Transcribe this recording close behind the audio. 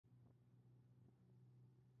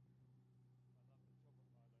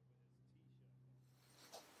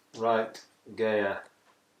Right, Geir,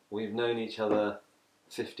 we've known each other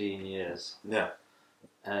 15 years. Yeah.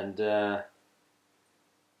 And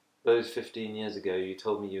those 15 years ago, you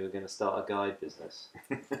told me you were going to start a guide business.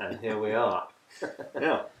 And here we are.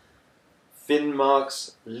 Yeah.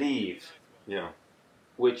 Finmarksliv, Yeah.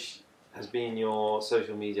 which has been your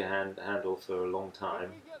social media handle for a long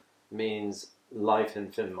time, means life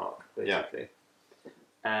in Finmark, basically. Yeah.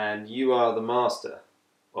 And you are the master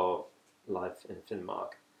of life in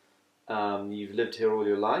Finmark. You've lived here all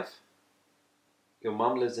your life. Your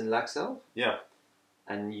mum lives in Lakselv. Yeah.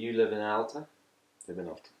 And you live in Alta. Live in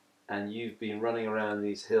Alta. And you've been running around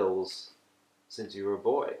these hills since you were a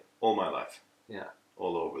boy. All my life. Yeah.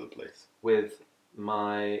 All over the place. With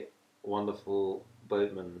my wonderful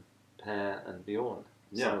boatmen, Per and Bjorn,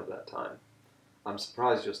 some of that time. I'm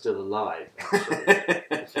surprised you're still alive, actually,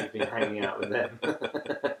 if you've been hanging out with them.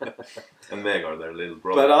 And Vegard, their little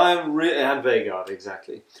brother. But and Vegard,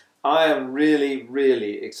 exactly. I am really,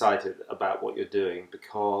 really excited about what you're doing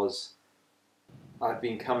because I've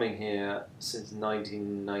been coming here since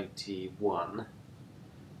 1991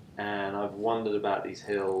 and I've wondered about these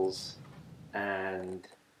hills, and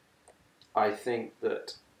I think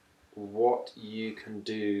that what you can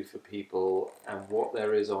do for people and what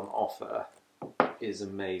there is on offer is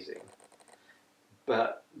amazing.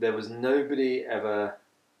 But there was nobody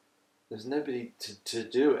to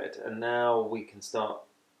do it, and now we can start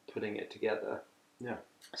putting it together. Yeah.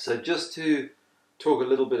 So just to talk a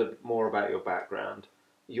little bit more about your background,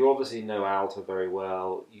 you obviously know Alta very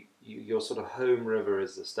well. Your sort of home river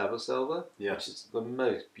is the Stabburselva, which is the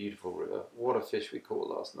most beautiful river. What a fish we caught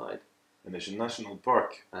last night. And it's a national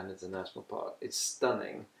park. And it's a national park. It's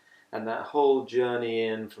stunning. And that whole journey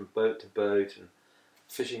in from boat to boat and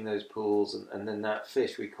fishing those pools and then that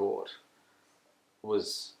fish we caught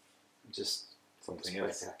was just something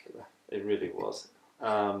spectacular. It really was.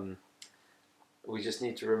 We just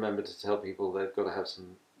need to remember to tell people they've got to have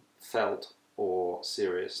some felt or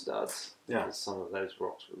serious studs. Yeah. Because some of those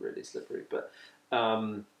rocks were really slippery. But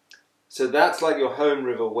so that's like your home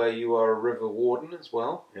river, where you are a river warden as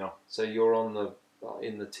well. Yeah. So you're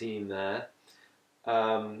in the team there.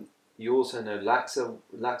 You also know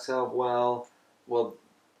Lakselv well. Well,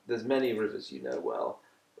 there's many rivers you know well,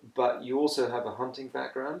 but you also have a hunting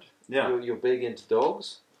background. Yeah. You're big into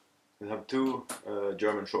dogs. We have two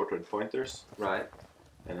German short-haired pointers. Right.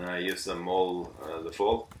 And I use them all the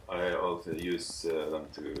fall. I also use them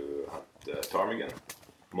to hunt ptarmigan,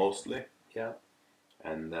 mostly. Yeah.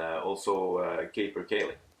 And also caper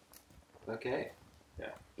cayley. Okay.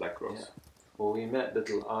 Yeah, black rose. Yeah. Well, we met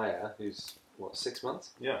little Aya, who's, 6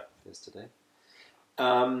 months? Yeah. Yesterday.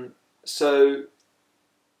 So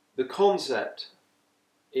the concept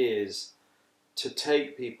is to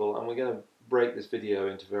take people, and we're going to break this video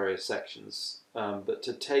into various sections, but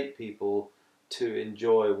to take people to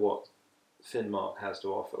enjoy what Finmark has to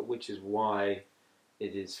offer, which is why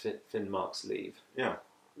it is Finmarksliv. Yeah.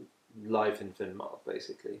 Life in Finmark,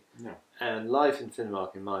 basically. Yeah. And life in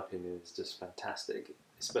Finmark, in my opinion, is just fantastic,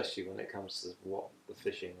 especially when it comes to what the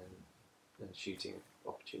fishing and shooting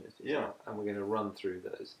opportunities are. And we're going to run through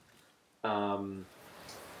those.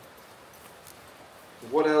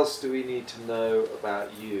 What else do we need to know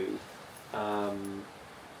about you?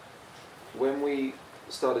 When we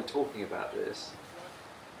started talking about this,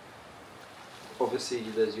 obviously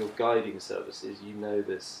there's your guiding services. You know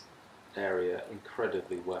this area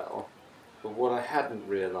incredibly well, but what I hadn't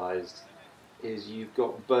realised is you've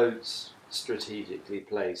got boats strategically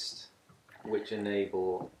placed which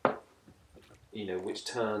enable, which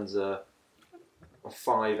turns a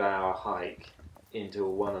 5-hour hike into a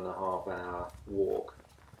 1.5-hour walk,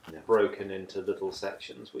 broken into little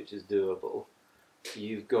sections, which is doable.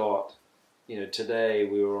 You've got, today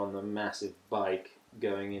we were on the massive bike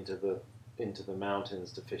going into the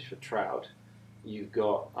mountains to fish for trout. You've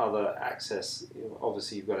got other access,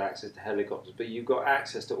 obviously you've got access to helicopters, but you've got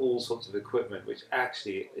access to all sorts of equipment which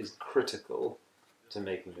actually is critical to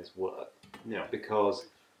making this work. Yeah. Because,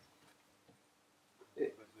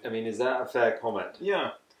 is that a fair comment?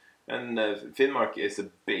 Yeah. And Finmark is a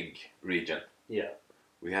big region. Yeah.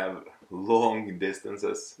 We have long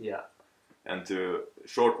distances. Yeah. And to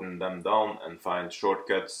shorten them down and find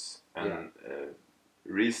shortcuts and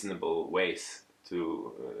reasonable ways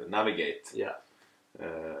to navigate. Yeah.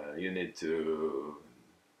 You need to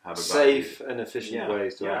have a safe and efficient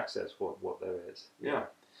ways to access what there is. Yeah.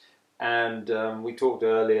 And we talked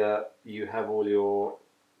earlier, you have all your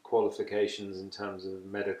qualifications in terms of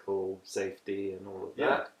medical safety and all of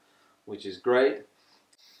that, which is great.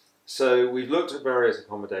 So we've looked at various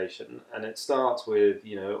accommodation, and it starts with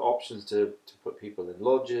options to put people in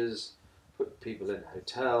lodges, put people in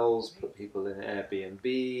hotels, put people in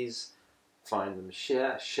Airbnbs, find them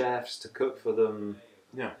chefs to cook for them.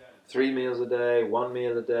 Yeah. 3 meals a day, 1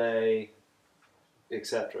 meal a day,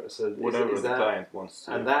 etc. So Whatever is the that, client wants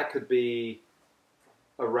to. and that could be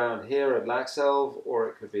around here at Lakselv, or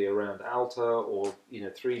it could be around Alta, or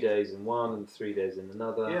 3 days in one and 3 days in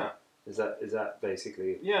another. Yeah. Is that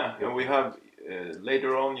basically? Yeah, and we have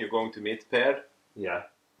later on you're going to meet Per. Yeah.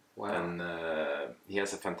 Wow. And he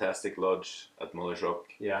has a fantastic lodge at Mollershock.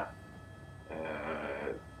 Yeah.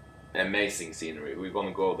 Amazing scenery. We're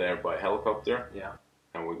gonna go there by helicopter. Yeah.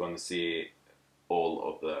 And we're gonna see all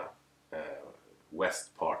of the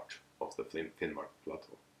west part of the Finmark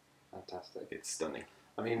plateau. Fantastic. It's stunning.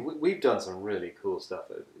 I mean, we've done some really cool stuff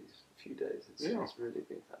over these few days. It's really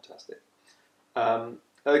been fantastic.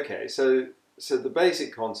 Okay, so the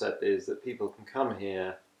basic concept is that people can come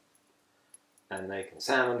here and they can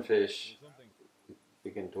salmon fish.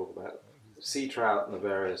 We can talk about sea trout and the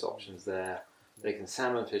various options there. They can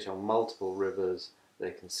salmon fish on multiple rivers.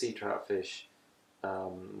 They can sea trout fish.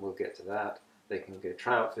 We'll get to that. They can go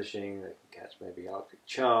trout fishing. They can catch maybe Arctic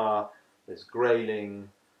char. There's grayling.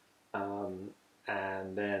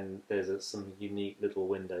 And then there's some unique little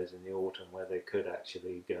windows in the autumn where they could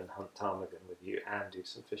actually go and hunt ptarmigan with you and do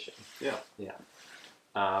some fishing. Yeah. Yeah.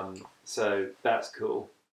 So that's cool.